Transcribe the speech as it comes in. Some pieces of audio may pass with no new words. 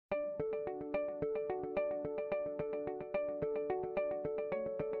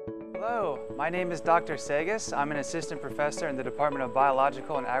Hello, my name is Dr. Sagues. I'm an assistant professor in the Department of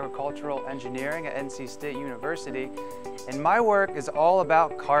Biological and Agricultural Engineering at NC State University, and my work is all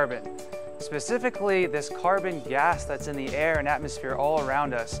about carbon. Specifically, this carbon gas that's in the air and atmosphere all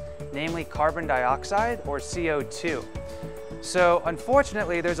around us, namely carbon dioxide or CO2. So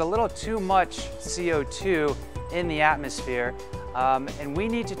unfortunately, there's a little too much CO2 in the atmosphere, and we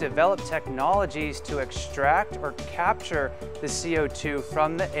need to develop technologies to extract or capture the CO2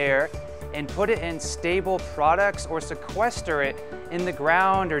 from the air and put it in stable products or sequester it in the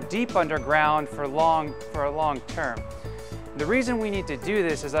ground or deep underground for a long term. The reason we need to do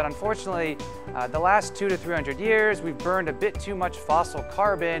this is that unfortunately the last 200 to 300 years we've burned a bit too much fossil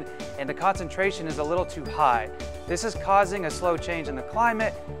carbon and the concentration is a little too high. This is causing a slow change in the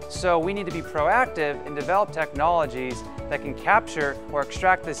climate, so we need to be proactive and develop technologies that can capture or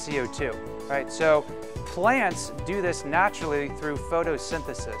extract the CO2, right? So plants do this naturally through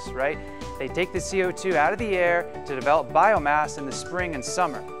photosynthesis, right? They take the CO2 out of the air to develop biomass in the spring and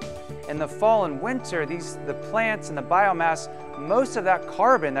summer. In the fall and winter, the plants and the biomass, most of that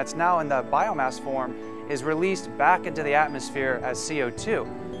carbon that's now in the biomass form is released back into the atmosphere as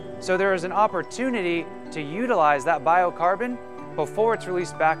CO2. So there is an opportunity to utilize that biocarbon before it's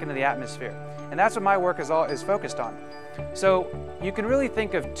released back into the atmosphere. And that's what my work is focused on. So you can really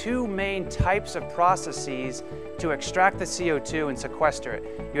think of two main types of processes to extract the CO2 and sequester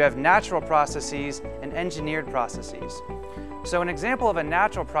it. You have natural processes and engineered processes. So an example of a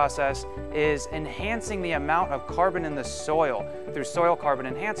natural process is enhancing the amount of carbon in the soil through soil carbon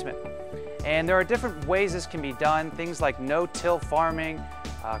enhancement. And there are different ways this can be done, things like no-till farming,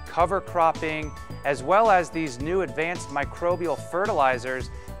 cover cropping, as well as these new advanced microbial fertilizers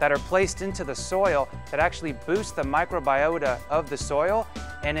that are placed into the soil that actually boost the microbiota of the soil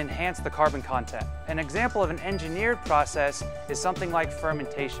and enhance the carbon content. An example of an engineered process is something like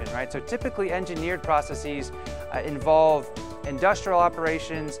fermentation, right? So typically engineered processes involve industrial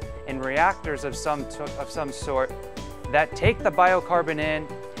operations and reactors of some sort that take the biocarbon in,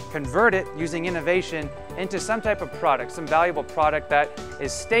 convert it using innovation into some type of product, some valuable product that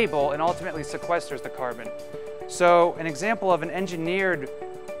is stable and ultimately sequesters the carbon. So an example of an engineered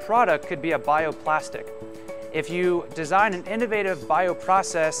product could be a bioplastic. If you design an innovative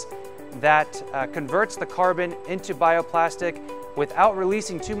bioprocess that converts the carbon into bioplastic without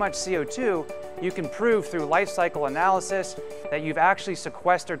releasing too much CO2, you can prove through life cycle analysis that you've actually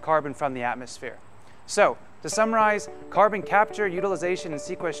sequestered carbon from the atmosphere. So, to summarize, carbon capture, utilization, and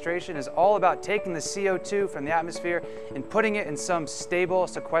sequestration is all about taking the CO2 from the atmosphere and putting it in some stable,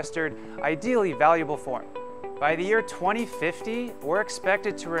 sequestered, ideally valuable form. By the year 2050, we're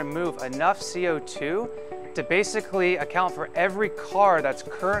expected to remove enough CO2 to basically account for every car that's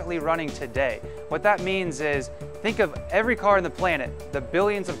currently running today. What that means is, think of every car on the planet, the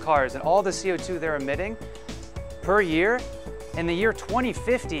billions of cars, and all the CO2 they're emitting per year. In the year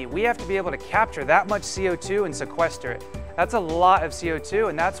 2050, we have to be able to capture that much CO2 and sequester it. That's a lot of CO2,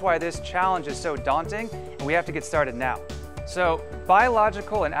 and that's why this challenge is so daunting, and we have to get started now. So,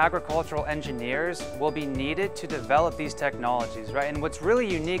 biological and agricultural engineers will be needed to develop these technologies, right? And what's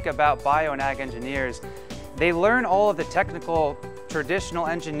really unique about bio and ag engineers, they learn all of the technical, traditional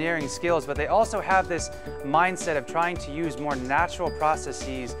engineering skills, but they also have this mindset of trying to use more natural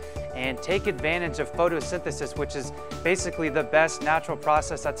processes and take advantage of photosynthesis, which is basically the best natural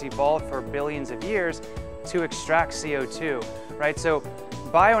process that's evolved for billions of years to extract CO2, right? So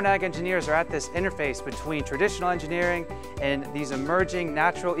bio and ag engineers are at this interface between traditional engineering and these emerging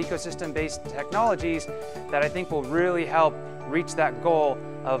natural ecosystem-based technologies that I think will really help reach that goal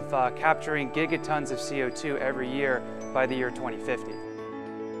of capturing gigatons of CO2 every year by the year 2050.